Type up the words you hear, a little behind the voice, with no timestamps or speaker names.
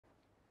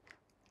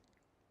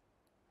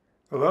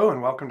Hello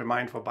and welcome to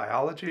Mindful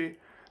Biology.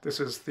 This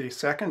is the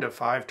second of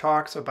 5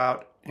 talks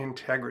about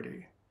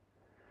integrity.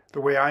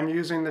 The way I'm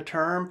using the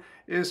term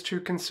is to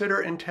consider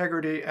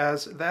integrity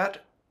as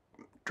that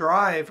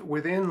drive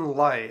within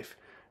life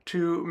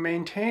to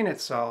maintain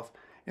itself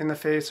in the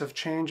face of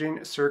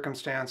changing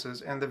circumstances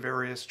and the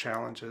various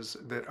challenges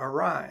that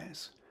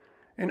arise.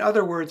 In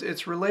other words,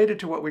 it's related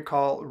to what we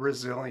call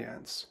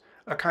resilience,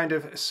 a kind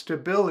of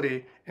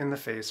stability in the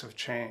face of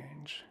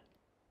change.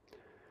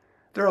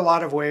 There are a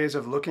lot of ways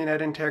of looking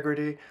at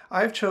integrity.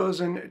 I've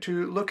chosen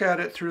to look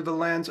at it through the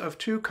lens of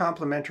two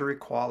complementary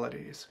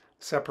qualities,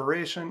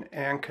 separation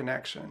and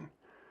connection,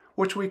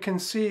 which we can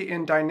see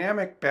in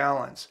dynamic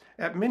balance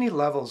at many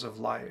levels of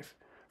life,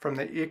 from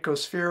the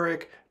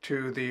ecospheric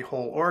to the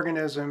whole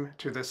organism,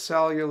 to the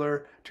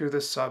cellular, to the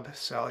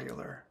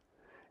subcellular.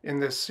 In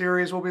this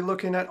series, we'll be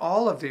looking at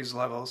all of these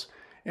levels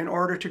in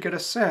order to get a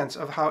sense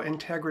of how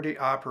integrity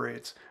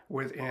operates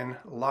within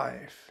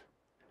life.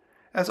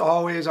 As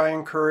always, I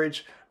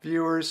encourage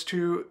viewers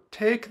to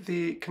take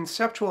the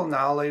conceptual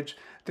knowledge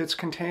that's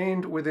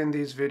contained within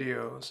these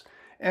videos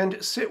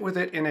and sit with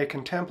it in a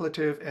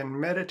contemplative and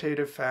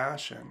meditative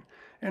fashion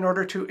in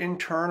order to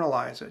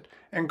internalize it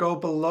and go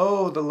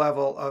below the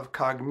level of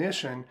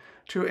cognition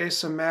to a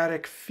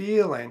somatic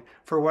feeling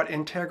for what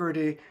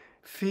integrity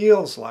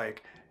feels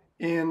like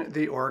in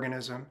the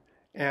organism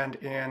and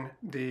in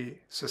the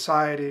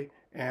society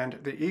and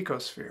the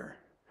ecosphere.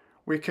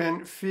 We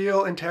can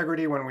feel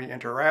integrity when we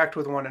interact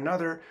with one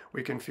another.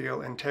 We can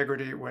feel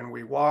integrity when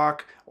we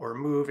walk or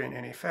move in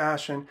any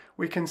fashion.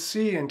 We can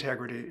see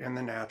integrity in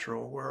the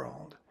natural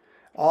world.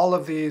 All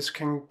of these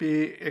can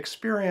be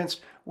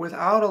experienced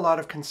without a lot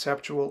of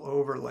conceptual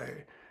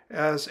overlay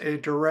as a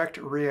direct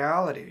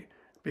reality,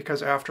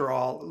 because after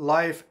all,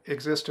 life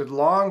existed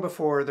long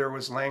before there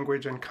was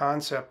language and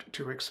concept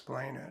to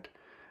explain it.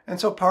 And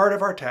so part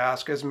of our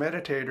task as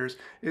meditators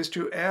is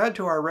to add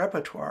to our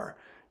repertoire,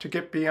 to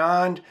get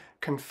beyond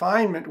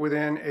confinement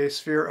within a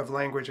sphere of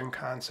language and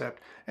concept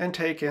and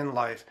take in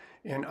life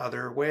in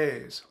other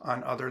ways,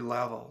 on other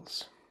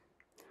levels.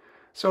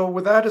 So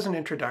with that as an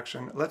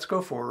introduction, let's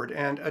go forward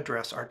and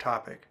address our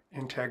topic,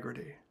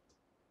 integrity.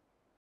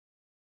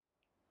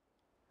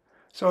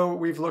 So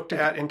we've looked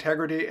at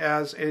integrity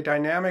as a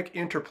dynamic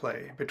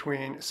interplay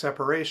between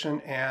separation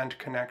and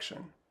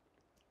connection.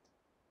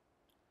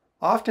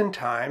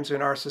 Oftentimes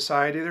in our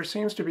society, there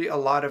seems to be a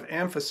lot of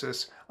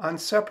emphasis on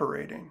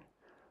separating.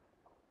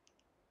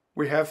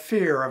 We have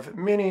fear of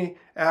many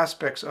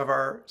aspects of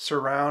our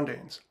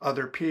surroundings,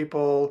 other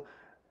people,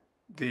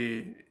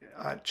 the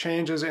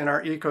changes in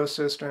our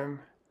ecosystem,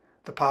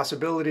 the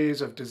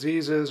possibilities of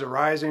diseases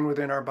arising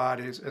within our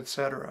bodies,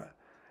 etc.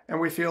 And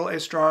we feel a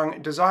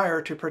strong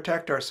desire to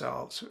protect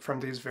ourselves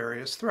from these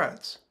various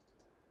threats.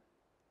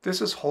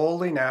 This is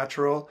wholly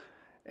natural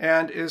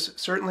and is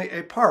certainly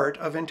a part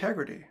of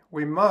integrity.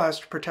 We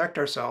must protect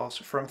ourselves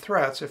from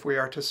threats if we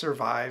are to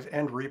survive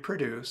and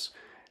reproduce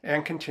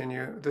and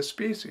continue the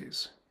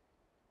species.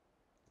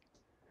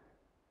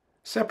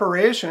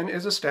 Separation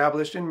is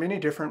established in many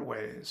different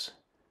ways,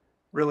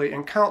 really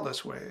in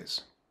countless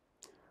ways.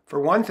 For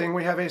one thing,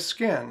 we have a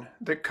skin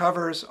that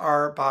covers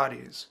our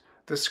bodies.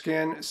 The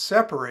skin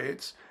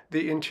separates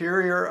the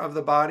interior of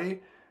the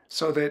body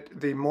so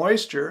that the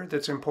moisture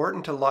that's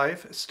important to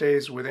life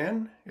stays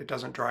within, it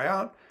doesn't dry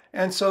out,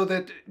 and so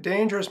that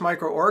dangerous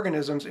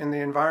microorganisms in the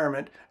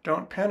environment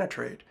don't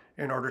penetrate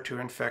in order to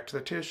infect the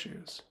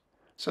tissues.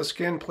 So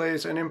skin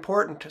plays an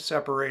important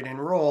separating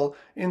role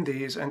in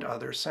these and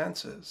other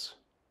senses.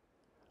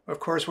 Of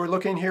course, we're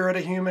looking here at a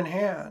human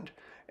hand,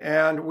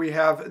 and we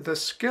have the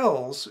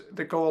skills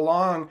that go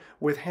along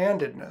with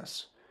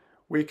handedness.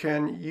 We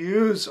can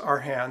use our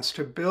hands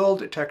to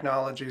build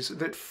technologies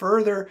that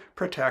further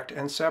protect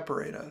and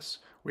separate us.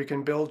 We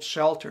can build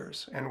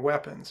shelters and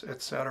weapons,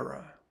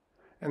 etc.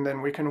 And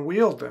then we can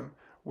wield them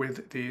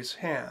with these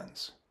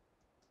hands.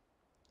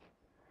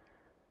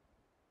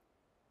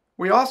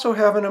 We also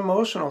have an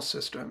emotional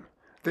system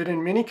that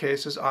in many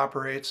cases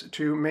operates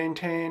to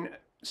maintain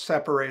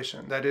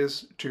separation, that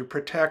is, to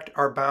protect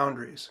our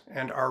boundaries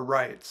and our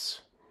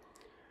rights.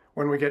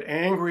 When we get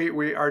angry,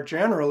 we are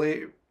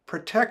generally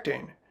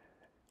protecting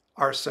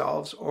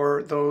ourselves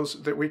or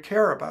those that we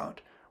care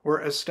about.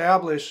 We're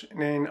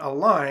establishing a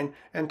line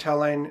and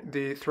telling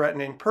the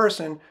threatening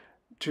person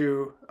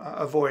to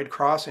avoid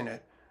crossing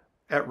it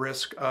at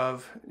risk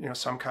of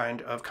some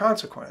kind of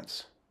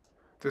consequence.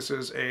 This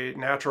is a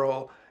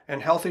natural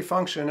and healthy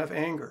function of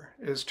anger,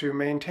 is to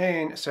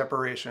maintain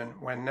separation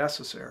when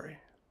necessary.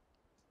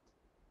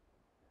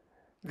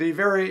 The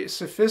very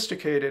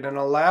sophisticated and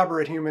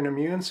elaborate human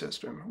immune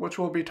system, which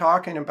we'll be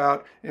talking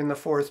about in the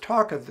 4th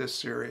talk of this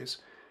series,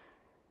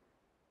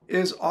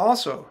 is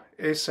also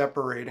a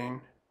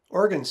separating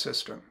organ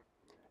system.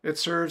 It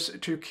serves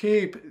to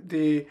keep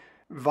the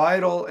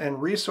vital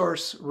and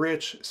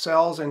resource-rich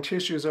cells and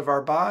tissues of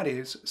our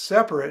bodies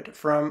separate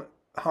from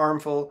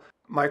harmful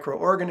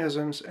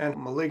microorganisms and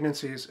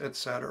malignancies,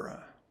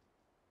 etc.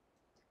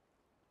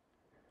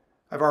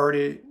 I've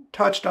already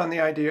touched on the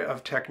idea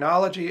of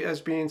technology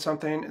as being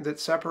something that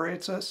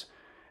separates us,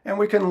 And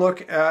we can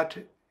look at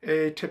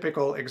a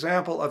typical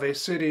example of a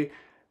city,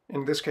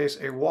 in this case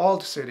a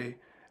walled city,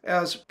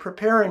 as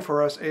preparing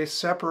for us a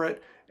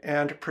separate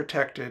and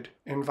protected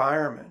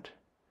environment.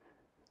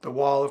 The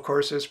wall, of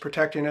course, is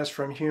protecting us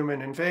from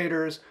human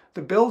invaders.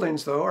 The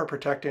buildings, though, are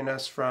protecting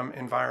us from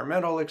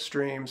environmental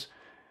extremes.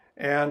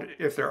 And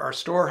if there are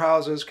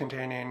storehouses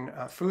containing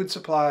food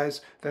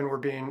supplies, then we're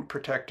being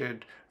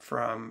protected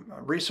from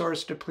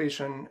resource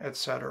depletion,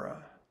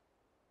 etc.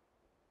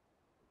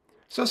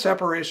 So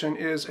separation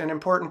is an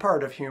important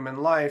part of human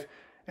life,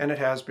 and it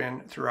has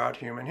been throughout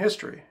human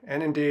history.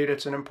 And indeed,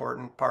 it's an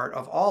important part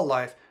of all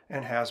life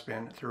and has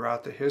been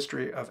throughout the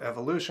history of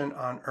evolution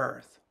on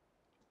Earth.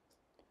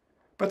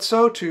 But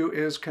so too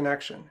is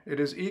connection. It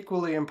is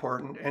equally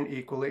important and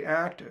equally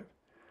active.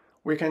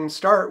 We can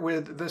start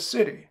with the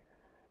city.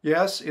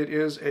 Yes, it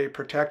is a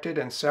protected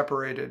and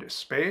separated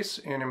space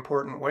in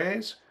important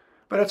ways,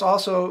 but it's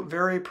also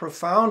very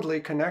profoundly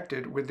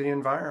connected with the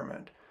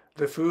environment.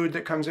 The food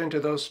that comes into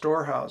those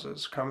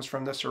storehouses comes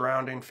from the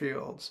surrounding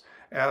fields,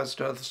 as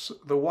does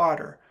the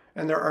water.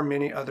 And there are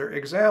many other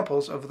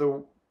examples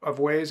of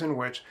ways in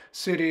which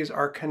cities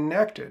are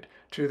connected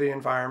to the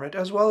environment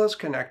as well as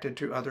connected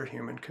to other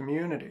human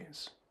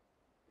communities.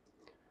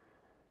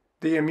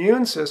 The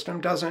immune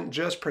system doesn't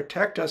just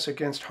protect us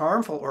against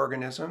harmful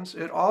organisms,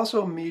 it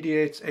also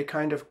mediates a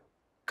kind of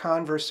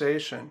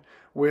conversation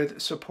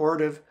with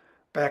supportive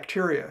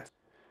bacteria.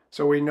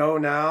 So we know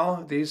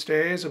now these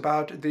days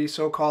about the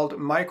so-called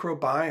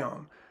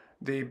microbiome,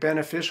 the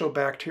beneficial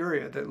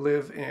bacteria that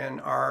live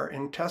in our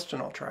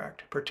intestinal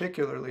tract,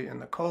 particularly in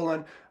the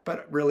colon,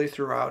 but really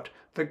throughout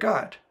the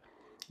gut.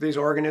 These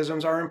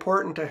organisms are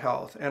important to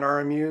health, and our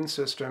immune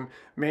system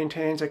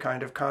maintains a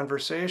kind of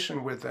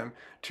conversation with them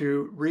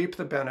to reap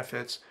the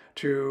benefits,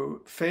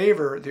 to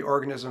favor the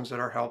organisms that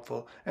are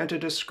helpful, and to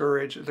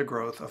discourage the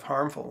growth of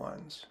harmful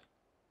ones.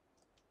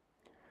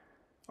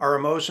 Our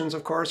emotions,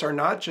 of course, are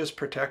not just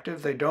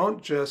protective. They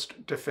don't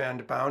just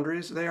defend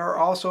boundaries. They are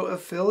also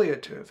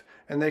affiliative,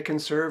 and they can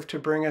serve to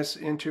bring us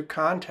into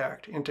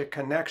contact, into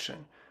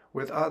connection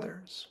with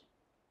others.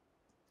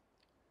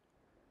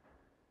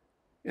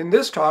 In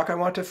this talk, I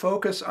want to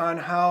focus on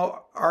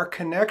how our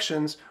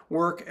connections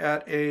work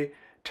at a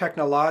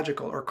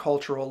technological or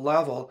cultural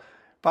level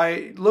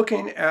by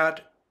looking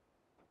at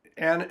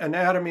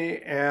anatomy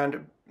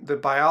and the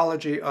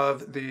biology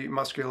of the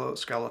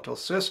musculoskeletal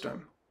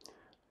system.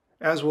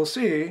 As we'll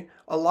see,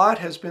 a lot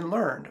has been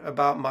learned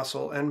about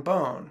muscle and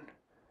bone.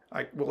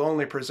 I will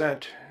only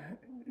present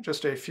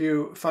just a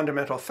few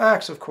fundamental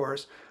facts, of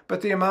course,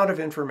 but the amount of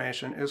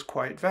information is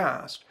quite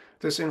vast.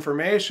 This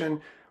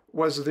information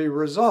was the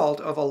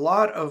result of a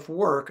lot of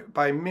work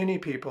by many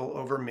people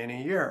over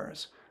many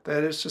years.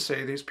 That is to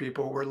say, these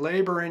people were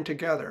laboring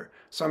together,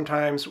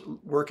 sometimes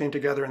working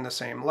together in the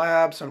same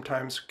lab,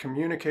 sometimes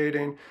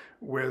communicating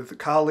with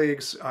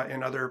colleagues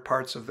in other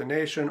parts of the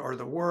nation or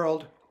the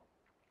world.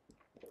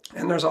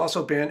 And there's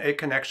also been a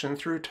connection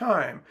through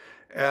time,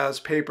 as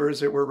papers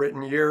that were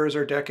written years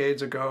or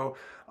decades ago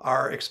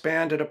are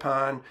expanded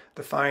upon,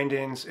 the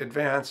findings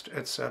advanced,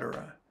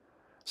 etc.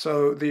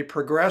 So the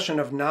progression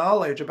of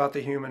knowledge about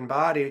the human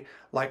body,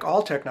 like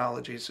all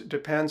technologies,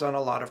 depends on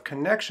a lot of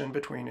connection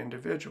between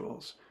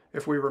individuals.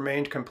 If we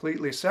remained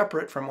completely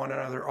separate from one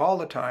another all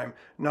the time,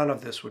 none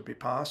of this would be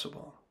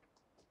possible.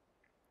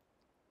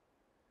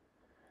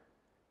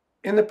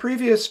 In the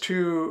previous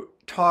two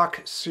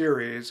talk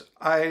series,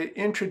 I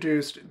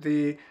introduced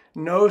the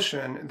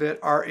notion that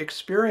our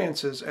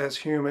experiences as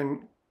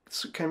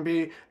humans can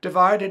be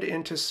divided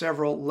into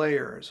several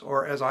layers,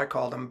 or as I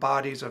call them,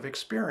 bodies of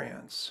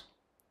experience.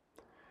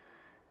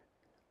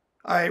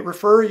 I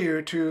refer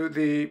you to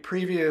the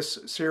previous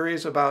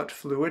series about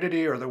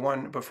fluidity, or the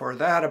one before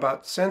that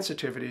about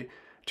sensitivity,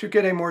 to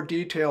get a more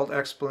detailed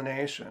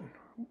explanation.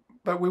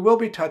 But we will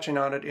be touching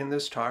on it in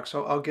this talk,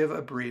 so I'll give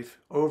a brief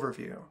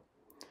overview.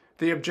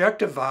 The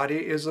objective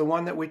body is the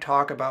one that we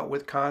talk about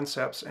with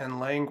concepts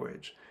and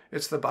language.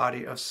 It's the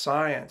body of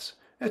science.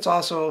 It's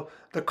also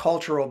the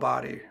cultural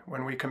body.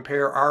 When we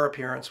compare our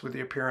appearance with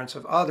the appearance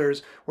of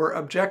others, we're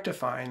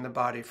objectifying the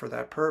body for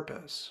that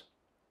purpose.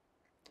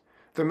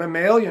 The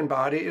mammalian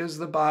body is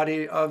the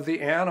body of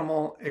the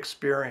animal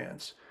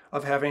experience,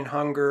 of having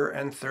hunger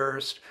and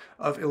thirst,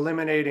 of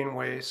eliminating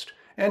waste,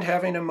 and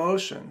having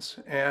emotions,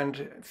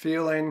 and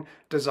feeling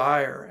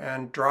desire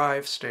and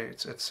drive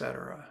states,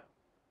 etc.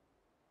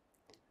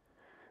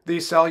 The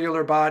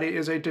cellular body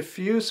is a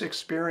diffuse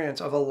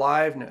experience of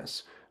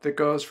aliveness that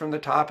goes from the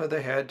top of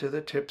the head to the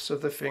tips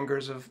of the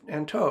fingers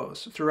and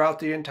toes. Throughout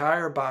the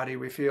entire body,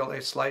 we feel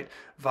a slight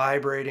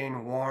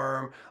vibrating,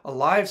 warm,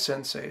 alive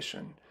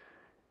sensation.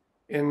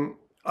 In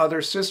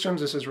other systems,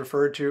 this is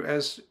referred to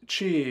as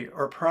chi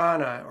or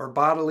prana or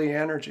bodily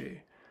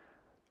energy.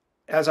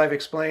 As I've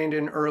explained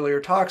in earlier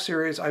talk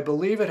series, I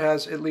believe it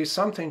has at least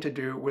something to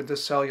do with the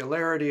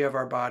cellularity of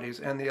our bodies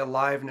and the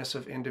aliveness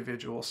of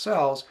individual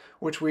cells,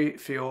 which we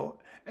feel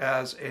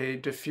as a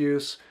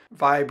diffuse,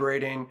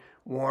 vibrating,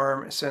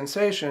 warm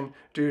sensation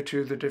due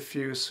to the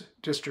diffuse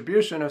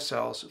distribution of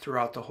cells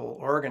throughout the whole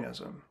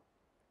organism.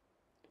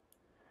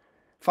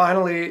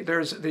 Finally,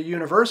 there's the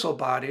universal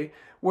body,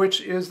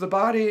 which is the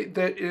body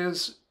that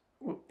is,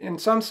 in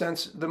some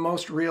sense, the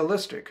most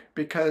realistic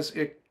because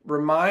it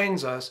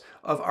reminds us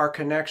of our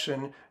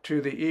connection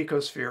to the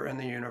ecosphere and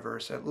the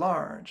universe at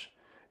large.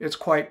 It's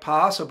quite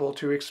possible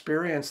to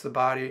experience the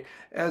body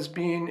as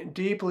being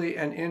deeply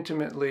and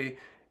intimately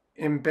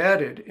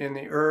embedded in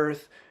the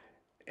earth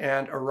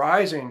and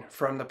arising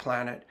from the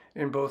planet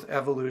in both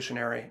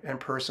evolutionary and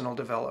personal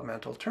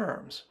developmental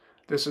terms.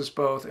 This is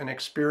both an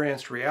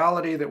experienced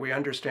reality that we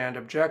understand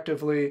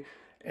objectively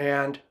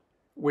and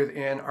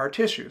within our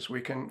tissues.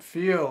 We can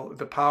feel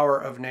the power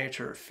of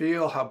nature,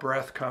 feel how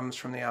breath comes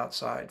from the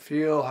outside,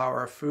 feel how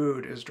our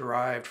food is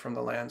derived from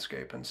the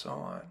landscape, and so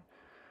on.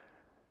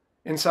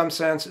 In some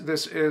sense,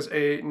 this is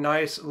a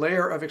nice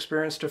layer of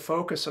experience to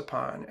focus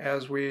upon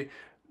as we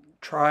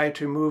try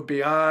to move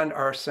beyond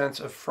our sense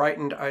of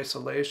frightened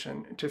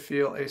isolation to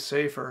feel a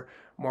safer,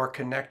 more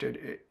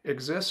connected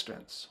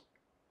existence.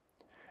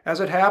 As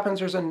it happens,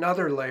 there's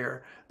another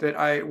layer that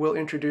I will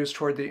introduce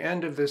toward the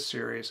end of this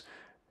series.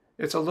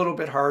 It's a little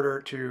bit harder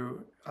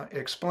to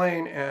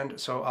explain, and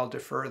so I'll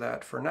defer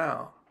that for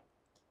now.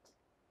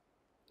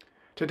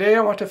 Today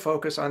I want to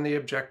focus on the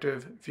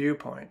objective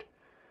viewpoint.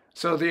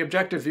 So the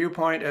objective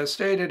viewpoint, as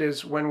stated,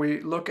 is when we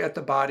look at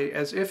the body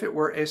as if it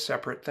were a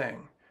separate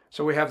thing.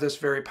 So we have this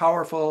very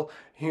powerful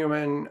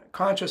human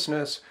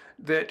consciousness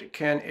that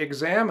can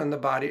examine the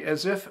body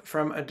as if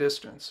from a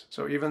distance.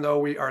 So even though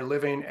we are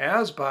living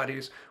as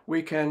bodies,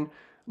 we can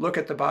look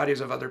at the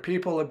bodies of other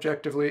people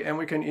objectively, and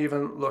we can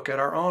even look at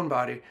our own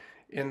body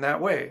in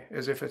that way,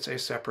 as if it's a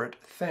separate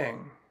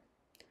thing.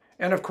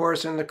 And of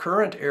course, in the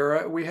current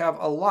era, we have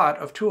a lot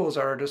of tools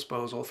at our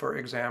disposal for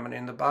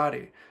examining the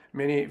body.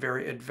 Many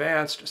very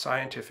advanced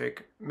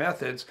scientific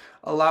methods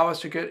allow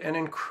us to get an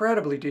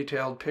incredibly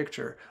detailed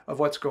picture of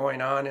what's going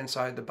on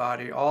inside the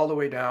body, all the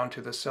way down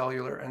to the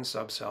cellular and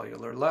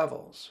subcellular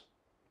levels.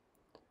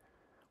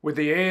 With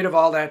the aid of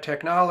all that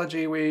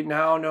technology, we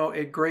now know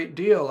a great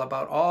deal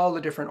about all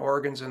the different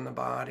organs in the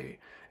body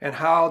and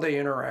how they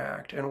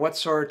interact and what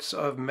sorts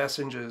of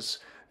messages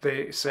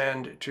they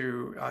send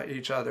to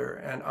each other,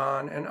 and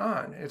on and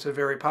on. It's a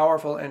very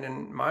powerful and,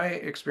 in my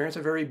experience,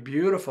 a very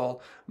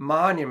beautiful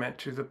monument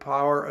to the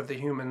power of the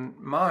human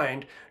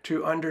mind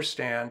to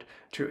understand,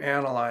 to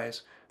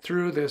analyze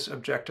through this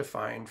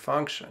objectifying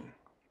function.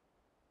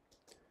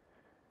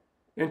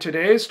 In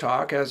today's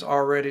talk, as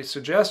already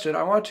suggested,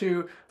 I want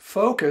to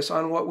focus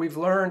on what we've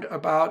learned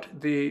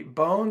about the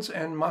bones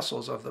and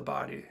muscles of the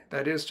body,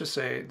 that is to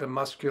say, the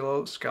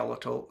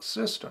musculoskeletal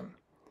system.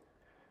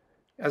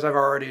 As I've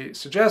already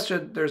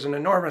suggested, there's an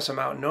enormous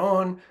amount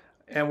known,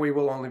 and we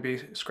will only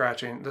be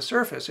scratching the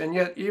surface. And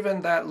yet,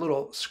 even that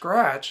little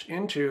scratch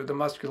into the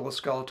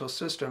musculoskeletal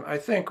system, I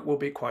think, will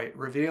be quite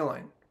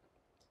revealing.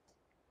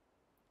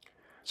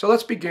 So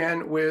let's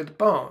begin with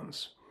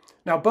bones.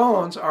 Now,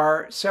 bones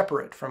are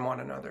separate from one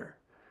another.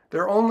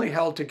 They're only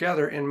held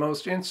together in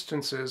most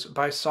instances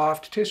by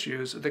soft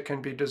tissues that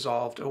can be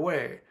dissolved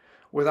away.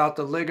 Without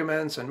the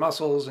ligaments and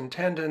muscles and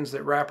tendons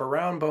that wrap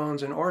around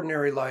bones in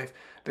ordinary life,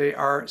 they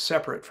are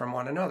separate from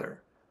one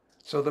another.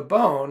 So the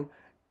bone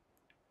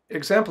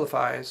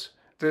exemplifies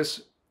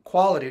this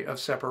quality of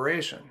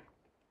separation.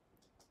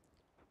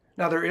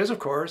 Now, there is, of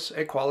course,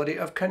 a quality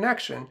of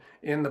connection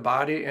in the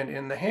body and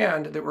in the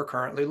hand that we're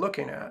currently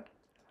looking at.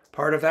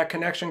 Part of that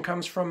connection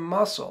comes from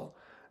muscle,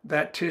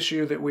 that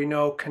tissue that we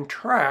know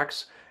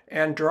contracts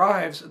and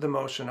drives the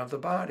motion of the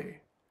body.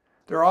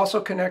 There are also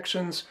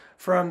connections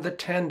from the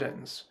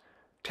tendons.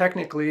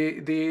 Technically,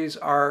 these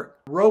are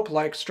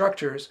rope-like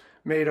structures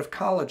made of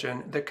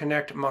collagen that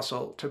connect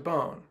muscle to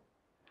bone.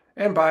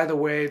 And by the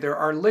way, there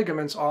are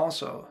ligaments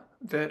also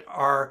that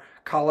are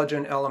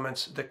collagen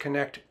elements that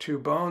connect two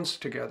bones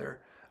together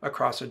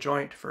across a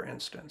joint, for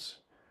instance.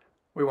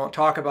 We won't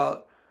talk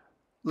about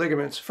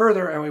ligaments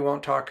further, and we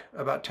won't talk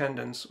about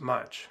tendons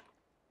much.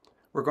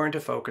 We're going to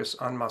focus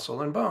on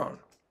muscle and bone.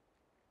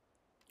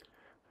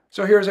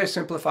 So here's a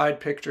simplified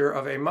picture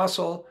of a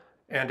muscle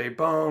and a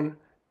bone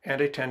and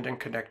a tendon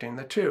connecting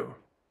the two.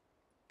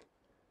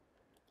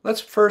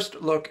 Let's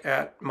first look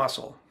at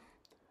muscle.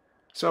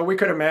 So we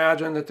could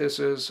imagine that this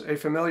is a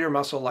familiar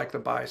muscle like the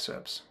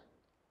biceps.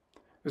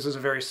 This is a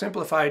very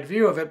simplified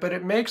view of it, but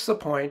it makes the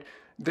point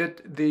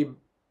that the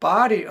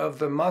body of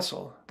the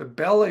muscle, the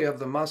belly of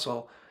the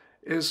muscle,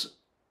 is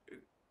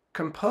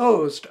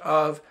composed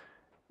of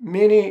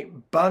many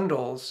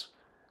bundles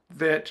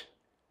that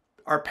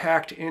are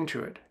packed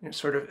into it,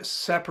 sort of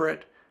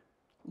separate,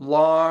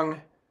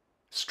 long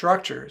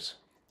structures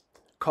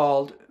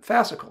called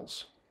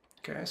fascicles.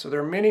 Okay, so there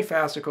are many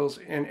fascicles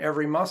in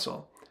every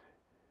muscle,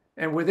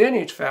 and within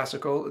each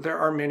fascicle there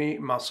are many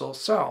muscle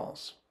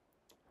cells.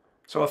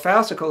 So a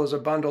fascicle is a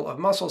bundle of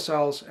muscle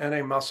cells, and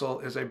a muscle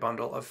is a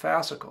bundle of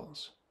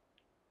fascicles.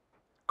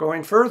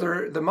 Going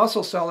further, the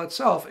muscle cell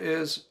itself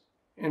is,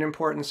 in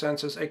important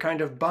senses, a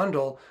kind of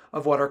bundle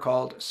of what are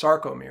called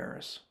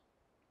sarcomeres.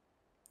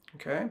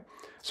 Okay,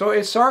 so a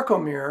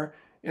sarcomere,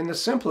 in the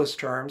simplest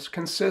terms,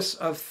 consists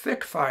of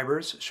thick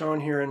fibers, shown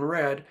here in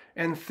red,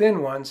 and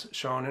thin ones,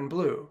 shown in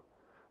blue.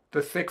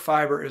 The thick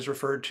fiber is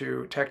referred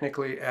to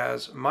technically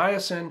as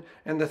myosin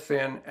and the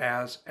thin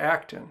as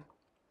actin.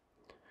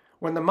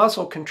 When the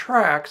muscle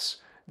contracts,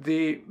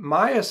 the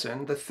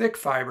myosin, the thick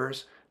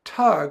fibers,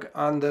 tug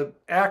on the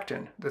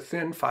actin, the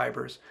thin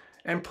fibers,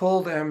 and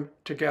pull them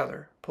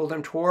together, pull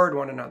them toward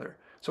one another.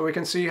 So we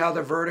can see how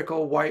the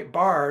vertical white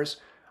bars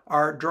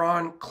are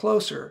drawn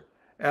closer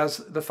as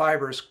the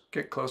fibers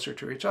get closer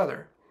to each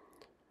other.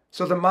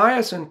 So the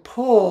myosin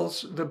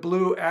pulls the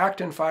blue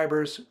actin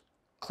fibers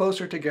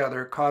closer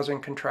together,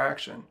 causing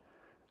contraction.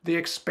 The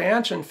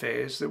expansion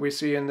phase that we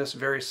see in this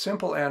very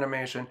simple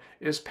animation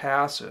is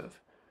passive.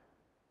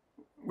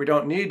 We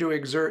don't need to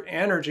exert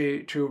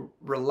energy to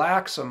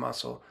relax a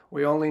muscle.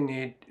 We only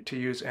need to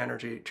use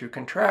energy to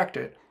contract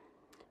it.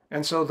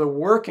 And so the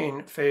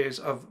working phase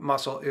of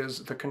muscle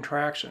is the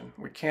contraction.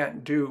 We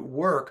can't do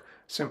work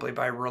simply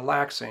by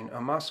relaxing a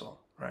muscle,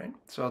 right?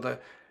 So the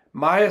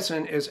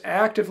myosin is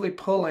actively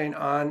pulling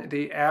on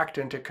the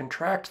actin to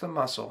contract the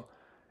muscle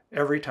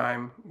every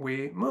time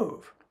we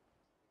move.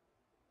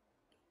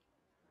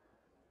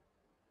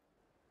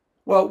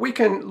 Well, we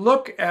can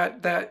look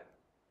at that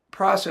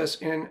process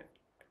in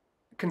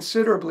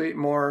considerably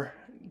more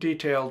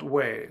detailed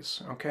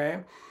ways,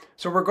 okay?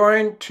 So we're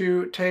going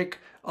to take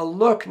a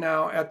look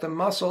now at the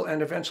muscle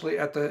and eventually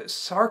at the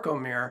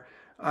sarcomere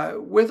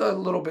with a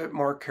little bit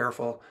more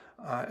careful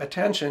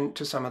attention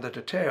to some of the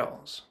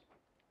details.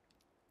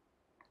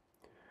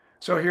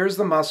 So here's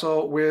the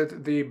muscle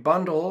with the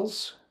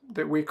bundles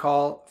that we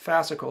call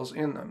fascicles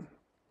in them.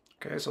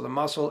 Okay, so the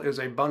muscle is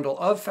a bundle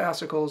of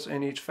fascicles,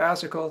 and each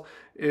fascicle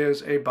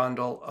is a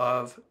bundle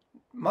of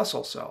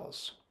muscle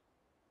cells.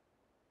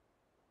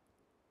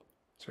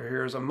 So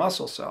here's a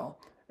muscle cell,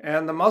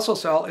 and the muscle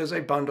cell is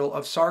a bundle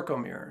of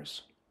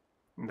sarcomeres.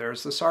 And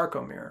there's the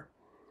sarcomere.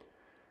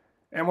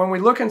 And when we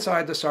look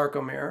inside the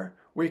sarcomere,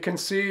 we can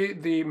see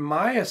the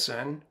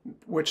myosin,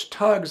 which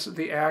tugs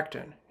the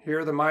actin.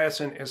 Here the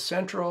myosin is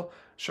central,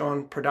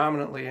 shown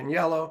predominantly in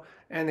yellow,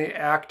 and the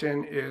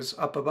actin is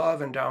up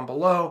above and down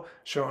below,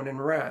 shown in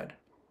red.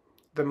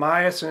 The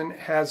myosin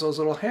has those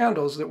little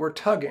handles that we're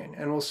tugging,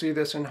 and we'll see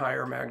this in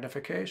higher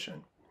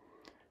magnification.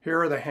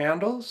 Here are the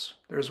handles.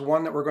 There's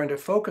one that we're going to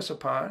focus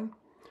upon,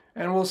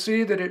 and we'll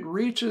see that it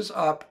reaches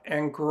up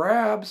and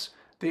grabs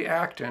the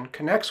actin,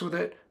 connects with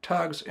it,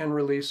 tugs, and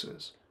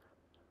releases.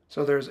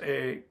 So there's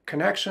a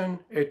connection,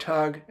 a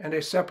tug, and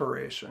a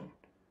separation.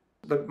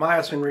 The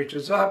myosin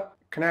reaches up,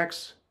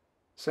 connects,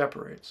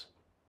 separates.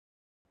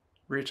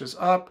 Reaches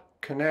up,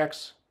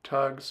 connects,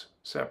 tugs,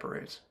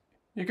 separates.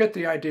 You get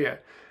the idea.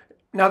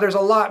 Now there's a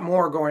lot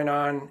more going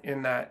on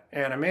in that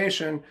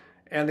animation,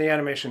 and the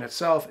animation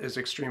itself is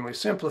extremely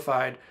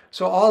simplified.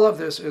 So all of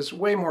this is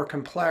way more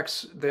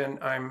complex than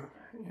I'm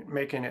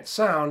making it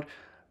sound.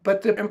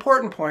 But the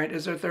important point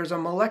is that there's a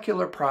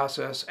molecular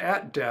process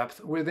at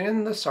depth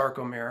within the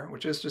sarcomere,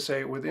 which is to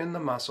say within the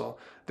muscle,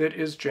 that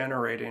is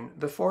generating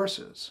the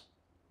forces.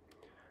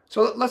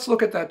 So let's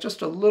look at that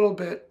just a little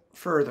bit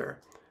further.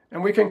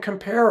 And we can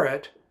compare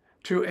it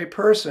to a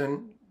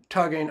person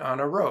tugging on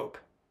a rope.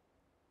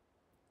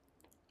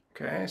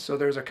 Okay, so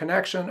there's a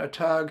connection, a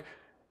tug,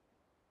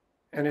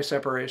 and a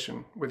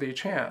separation with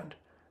each hand.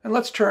 And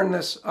let's turn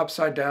this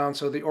upside down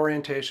so the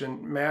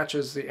orientation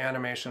matches the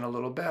animation a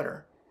little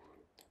better.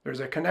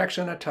 There's a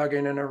connection, a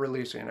tugging, and a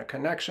releasing. A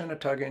connection, a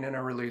tugging, and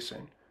a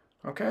releasing.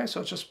 Okay,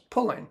 so it's just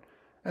pulling.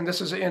 And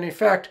this is, in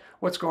effect,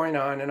 what's going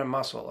on in a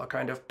muscle, a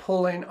kind of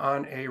pulling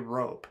on a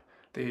rope.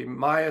 The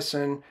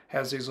myosin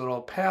has these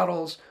little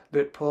paddles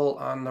that pull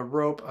on the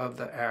rope of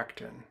the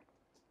actin.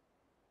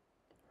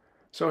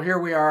 So here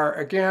we are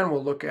again.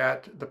 We'll look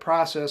at the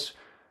process.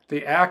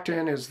 The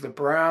actin is the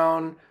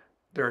brown.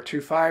 There are two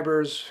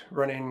fibers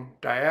running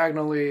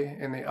diagonally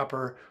in the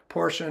upper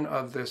portion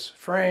of this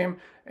frame,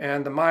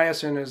 and the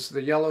myosin is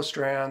the yellow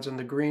strands and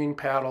the green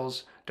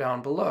paddles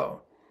down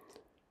below.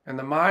 And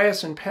the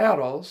myosin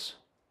paddles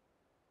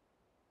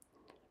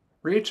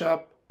reach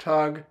up,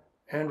 tug,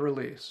 and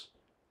release.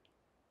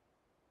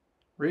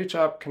 Reach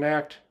up,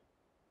 connect,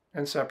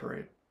 and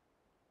separate.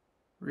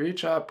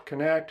 Reach up,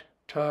 connect,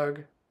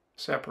 tug,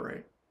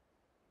 separate.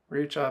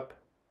 Reach up,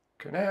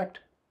 connect,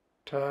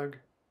 tug,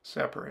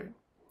 separate.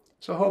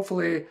 So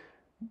hopefully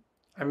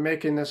I'm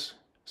making this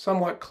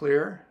somewhat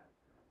clear.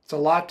 It's a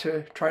lot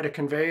to try to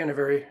convey in a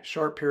very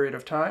short period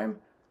of time.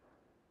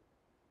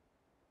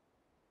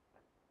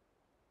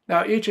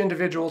 Now each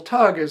individual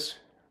tug is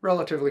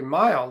relatively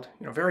mild,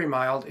 very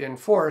mild in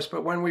force,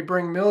 but when we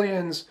bring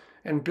millions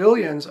and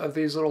billions of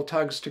these little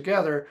tugs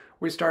together,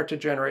 we start to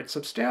generate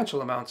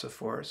substantial amounts of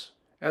force,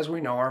 as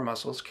we know our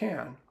muscles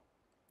can.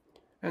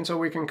 And so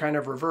we can kind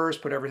of reverse,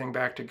 put everything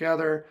back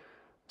together.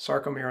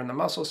 Sarcomere in the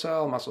muscle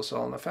cell in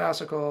the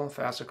fascicle,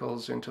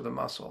 fascicles into the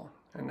muscle.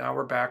 And now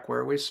we're back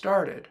where we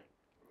started.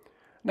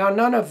 Now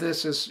none of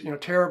this is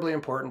terribly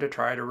important to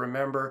try to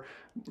remember.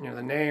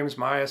 The names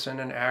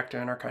myosin and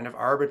actin are kind of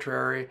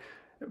arbitrary.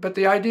 But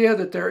the idea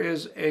that there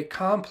is a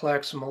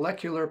complex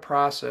molecular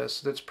process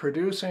that's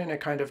producing a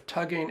kind of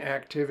tugging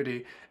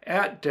activity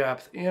at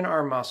depth in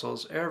our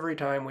muscles every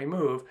time we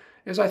move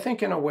is, I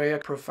think, in a way, a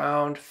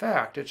profound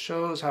fact. It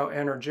shows how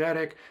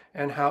energetic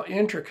and how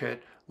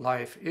intricate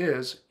life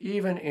is,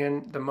 even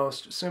in the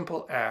most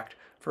simple act.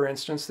 For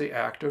instance, the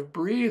act of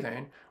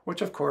breathing,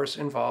 which of course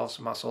involves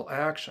muscle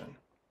action.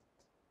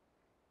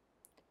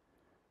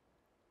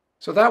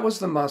 So that was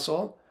the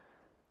muscle.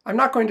 I'm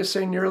not going to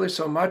say nearly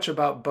so much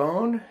about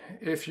bone.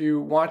 If you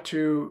want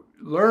to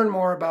learn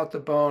more about the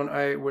bone,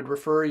 I would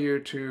refer you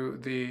to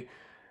the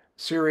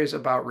series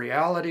about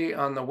reality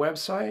on the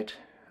website.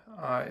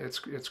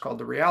 It's called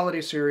the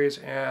Reality Series,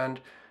 and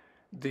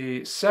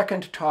the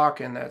second talk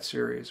in that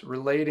series,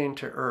 Relating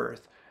to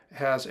Earth,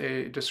 has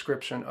a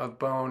description of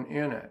bone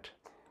in it.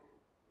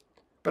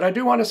 But I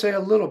do want to say a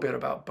little bit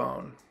about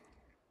bone.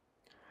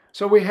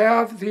 So we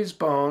have these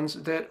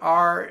bones that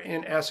are,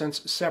 in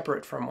essence,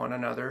 separate from one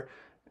another.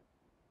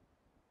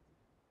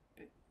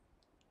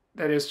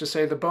 That is to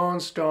say, the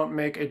bones don't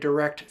make a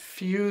direct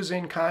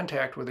fusing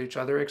contact with each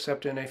other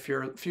except in a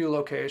few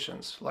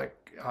locations,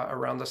 like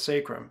around the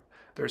sacrum.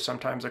 There's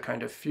sometimes a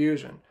kind of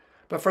fusion.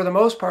 But for the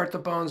most part, the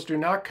bones do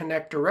not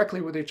connect directly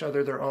with each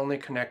other. They're only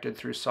connected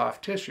through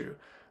soft tissue,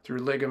 through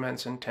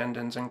ligaments and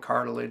tendons and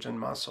cartilage and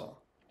muscle.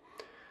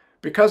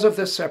 Because of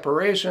this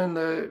separation,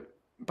 the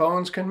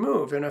bones can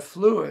move in a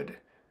fluid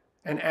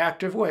and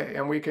active way,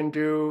 and we can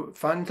do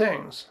fun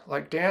things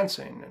like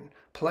dancing and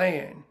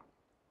playing.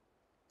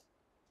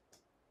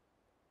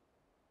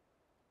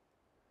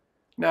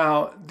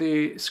 Now,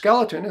 the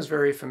skeleton is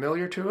very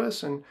familiar to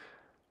us, and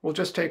we'll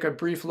just take a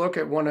brief look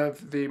at one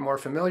of the more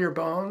familiar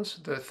bones,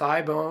 the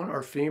thigh bone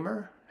or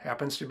femur.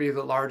 Happens to be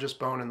the largest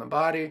bone in the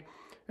body.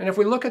 And if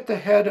we look at the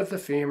head of the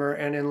femur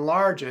and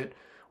enlarge it,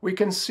 we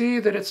can see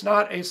that it's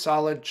not a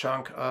solid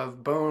chunk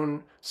of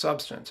bone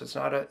substance. It's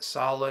not a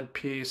solid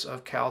piece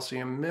of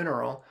calcium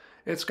mineral.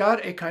 It's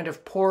got a kind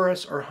of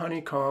porous or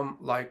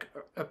honeycomb-like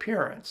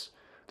appearance.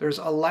 There's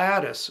a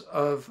lattice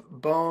of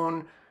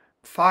bone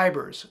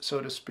fibers,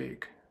 so to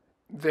speak,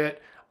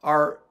 that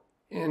are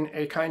in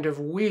a kind of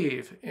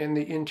weave in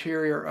the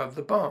interior of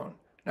the bone.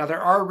 Now,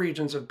 there are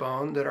regions of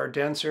bone that are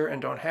denser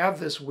and don't have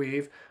this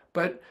weave,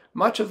 but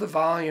much of the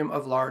volume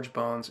of large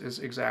bones is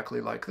exactly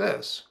like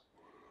this.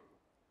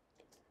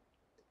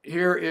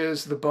 Here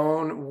is the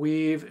bone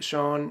weave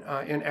shown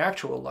in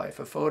actual life,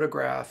 a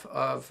photograph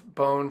of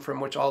bone from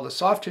which all the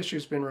soft tissue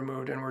has been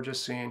removed, and we're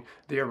just seeing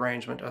the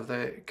arrangement of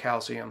the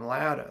calcium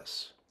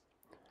lattice.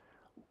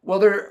 Well,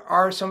 there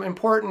are some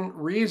important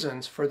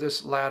reasons for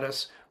this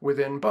lattice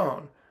within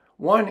bone.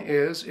 One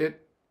is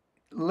it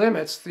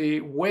limits the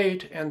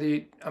weight and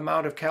the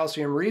amount of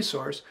calcium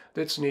resource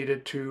that's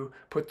needed to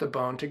put the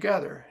bone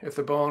together. If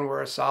the bone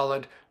were a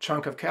solid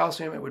chunk of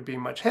calcium, it would be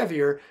much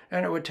heavier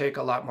and it would take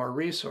a lot more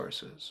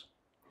resources.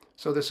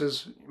 So this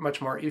is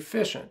much more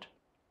efficient.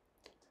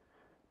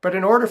 But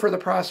in order for the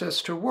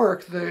process to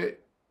work, the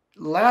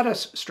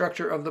lattice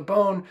structure of the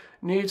bone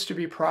needs to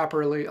be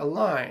properly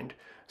aligned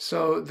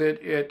so that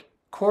it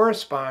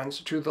corresponds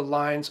to the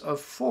lines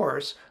of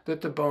force that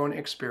the bone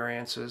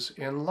experiences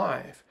in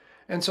life.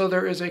 And so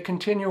there is a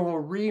continual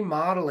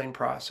remodeling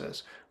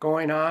process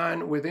going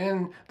on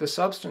within the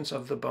substance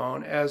of the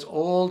bone as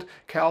old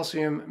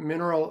calcium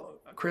mineral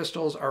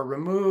crystals are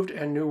removed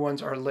and new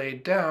ones are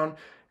laid down,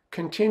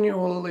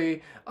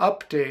 continually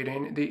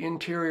updating the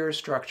interior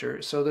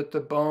structure so that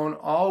the bone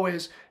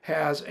always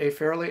has a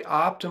fairly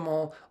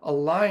optimal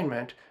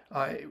alignment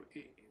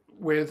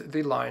with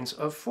the lines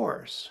of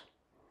force.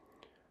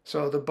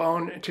 So the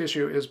bone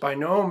tissue is by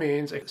no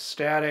means a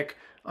static,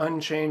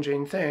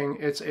 unchanging thing.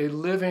 It's a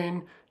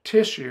living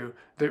tissue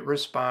that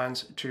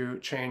responds to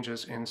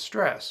changes in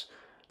stress.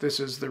 This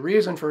is the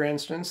reason, for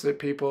instance, that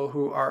people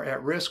who are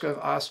at risk of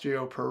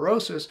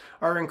osteoporosis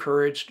are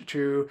encouraged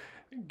to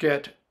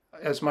get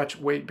as much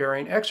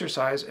weight-bearing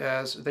exercise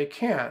as they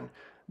can.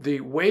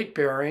 The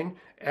weight-bearing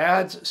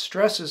adds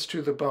stresses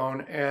to the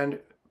bone and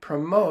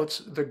promotes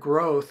the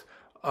growth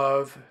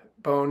of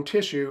bone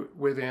tissue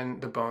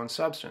within the bone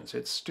substance.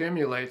 It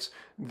stimulates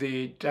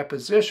the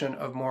deposition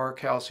of more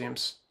calcium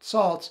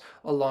salts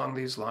along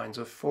these lines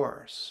of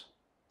force.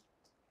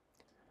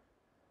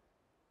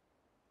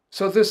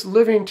 So this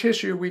living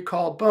tissue we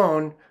call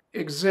bone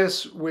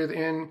exists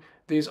within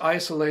these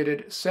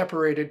isolated,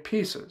 separated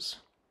pieces.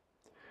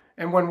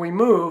 And when we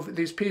move,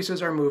 these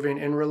pieces are moving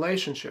in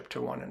relationship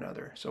to one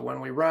another. So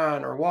when we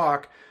run or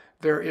walk,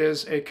 there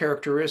is a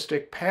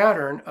characteristic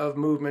pattern of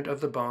movement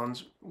of the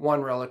bones,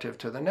 one relative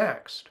to the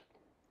next.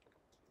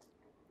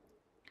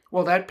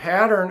 Well, that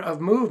pattern of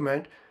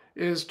movement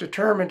is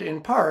determined in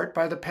part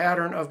by the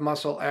pattern of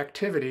muscle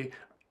activity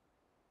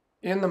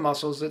in the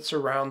muscles that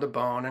surround the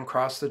bone and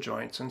cross the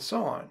joints and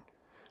so on.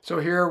 So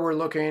here we're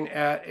looking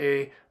at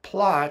a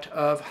plot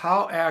of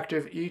how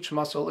active each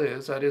muscle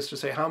is, that is to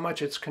say, how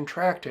much it's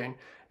contracting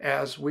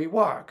as we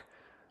walk,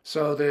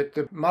 so that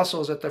the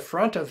muscles at the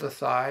front of the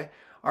thigh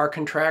are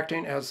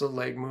contracting as the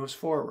leg moves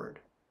forward,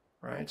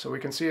 right? So we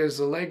can see as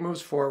the leg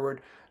moves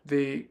forward,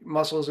 the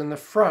muscles in the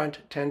front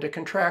tend to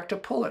contract to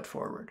pull it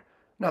forward.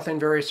 Nothing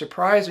very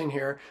surprising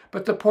here,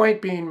 but the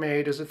point being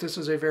made is that this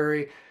is a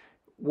very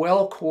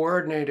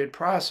well-coordinated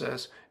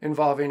process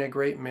involving a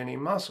great many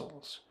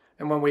muscles.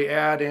 And when we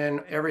add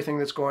in everything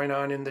that's going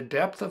on in the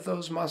depth of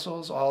those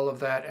muscles, all of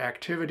that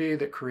activity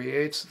that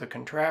creates the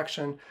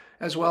contraction,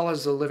 as well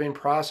as the living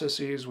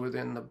processes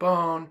within the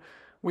bone,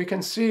 we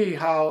can see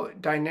how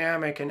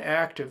dynamic and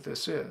active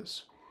this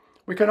is.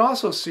 We can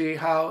also see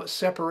how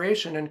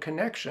separation and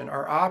connection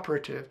are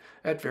operative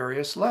at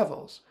various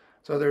levels.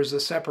 So there's the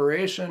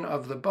separation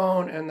of the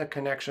bone and the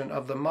connection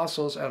of the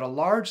muscles at a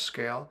large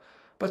scale,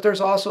 but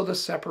there's also the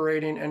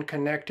separating and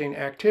connecting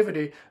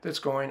activity that's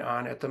going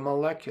on at the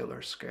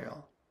molecular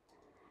scale.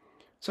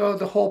 So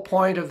the whole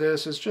point of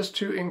this is just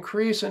to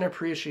increase an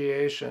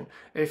appreciation,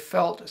 a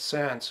felt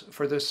sense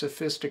for the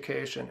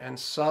sophistication and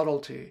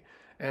subtlety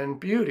and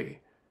beauty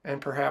and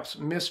perhaps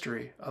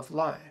mystery of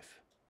life.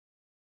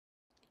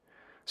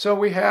 So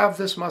we have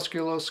this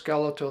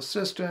musculoskeletal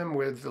system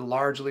with the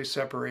largely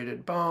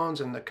separated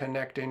bones and the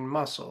connecting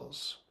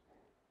muscles.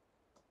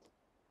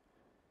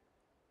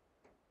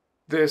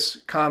 This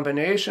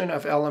combination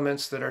of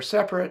elements that are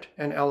separate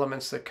and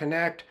elements that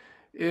connect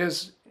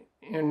is,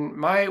 in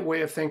my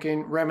way of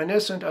thinking,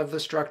 reminiscent of the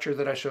structure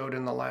that I showed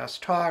in the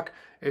last talk,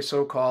 a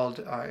so-called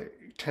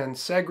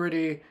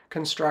tensegrity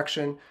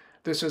construction.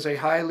 This is a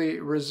highly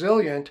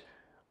resilient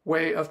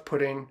way of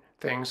putting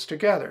things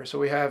together. So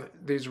we have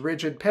these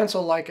rigid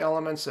pencil-like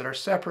elements that are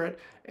separate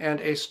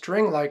and a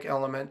string-like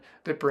element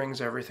that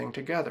brings everything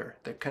together,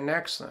 that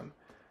connects them.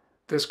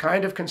 This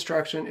kind of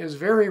construction is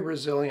very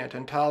resilient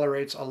and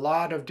tolerates a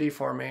lot of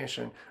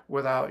deformation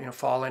without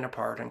falling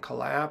apart and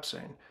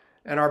collapsing.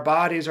 And our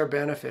bodies are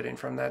benefiting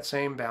from that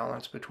same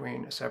balance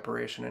between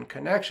separation and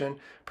connection,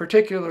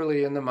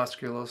 particularly in the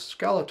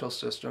musculoskeletal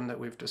system that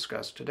we've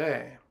discussed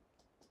today.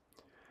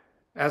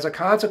 As a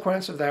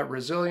consequence of that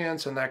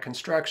resilience and that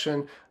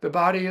construction, the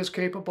body is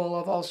capable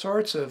of all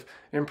sorts of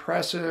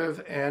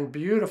impressive and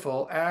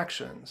beautiful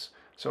actions.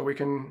 So we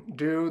can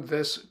do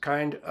this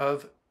kind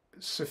of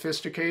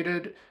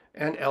sophisticated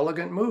and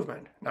elegant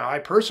movement. Now, I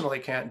personally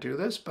can't do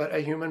this, but a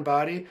human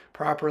body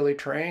properly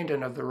trained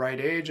and of the right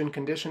age and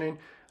conditioning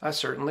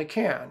certainly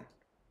can.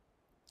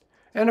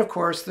 And of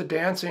course, the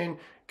dancing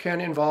can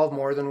involve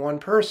more than one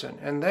person.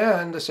 And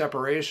then the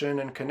separation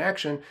and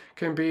connection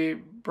can be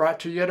brought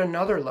to yet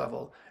another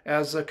level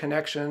as the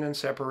connection and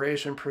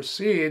separation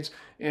proceeds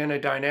in a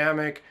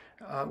dynamic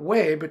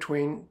way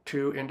between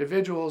two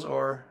individuals,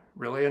 or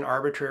really an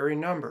arbitrary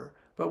number.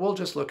 But we'll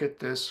just look at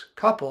this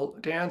couple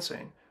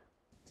dancing.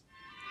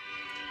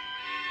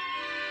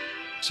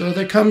 So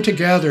they come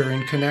together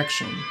in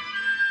connection.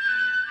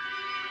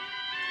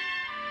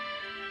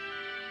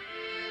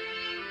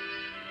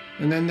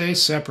 And then they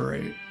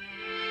separate.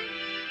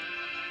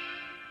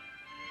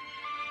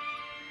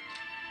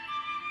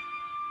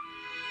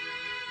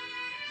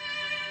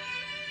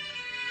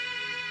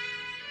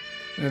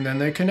 And then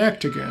they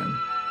connect again.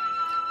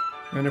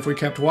 And if we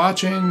kept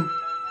watching,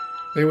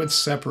 they would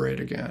separate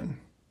again.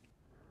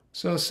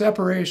 So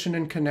separation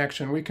and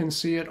connection, we can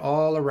see it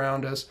all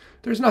around us.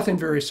 There's nothing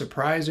very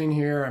surprising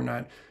here. I'm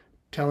not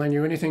telling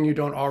you anything you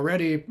don't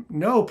already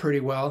know pretty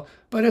well,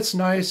 but it's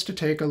nice to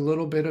take a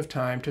little bit of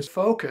time to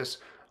focus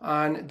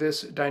on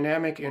this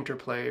dynamic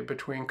interplay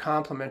between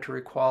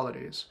complementary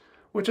qualities,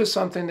 which is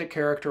something that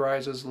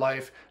characterizes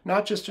life,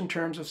 not just in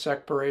terms of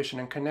separation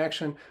and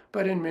connection,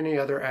 but in many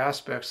other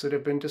aspects that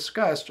have been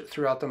discussed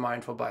throughout the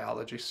Mindful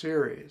Biology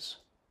series.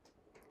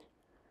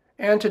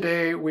 And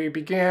today we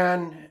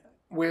began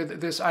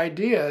with this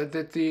idea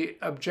that the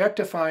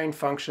objectifying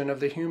function of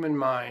the human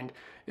mind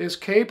is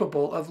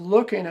capable of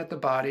looking at the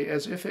body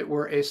as if it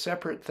were a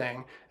separate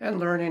thing and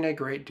learning a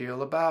great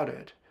deal about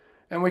it.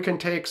 And we can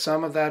take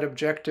some of that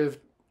objective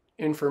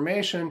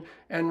information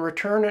and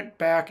return it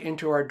back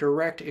into our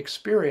direct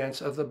experience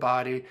of the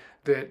body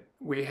that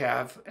we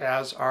have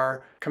as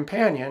our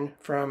companion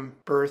from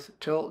birth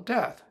till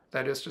death.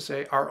 That is to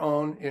say, our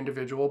own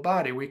individual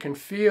body. We can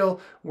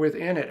feel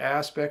within it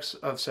aspects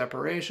of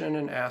separation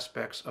and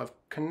aspects of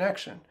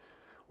connection.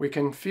 We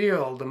can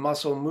feel the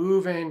muscle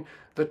moving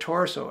the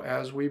torso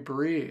as we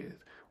breathe.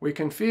 We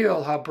can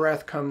feel how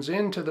breath comes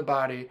into the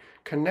body,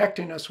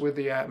 connecting us with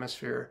the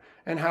atmosphere,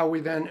 and how we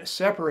then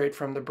separate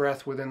from the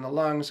breath within the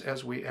lungs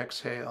as we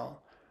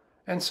exhale,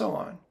 and so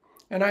on.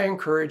 And I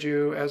encourage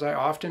you, as I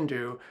often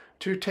do,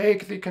 to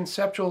take the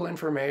conceptual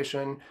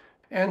information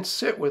and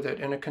sit with it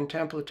in a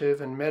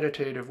contemplative and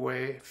meditative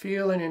way,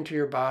 feeling into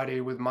your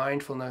body with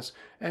mindfulness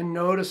and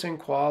noticing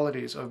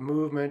qualities of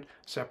movement,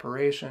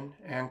 separation,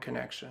 and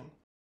connection.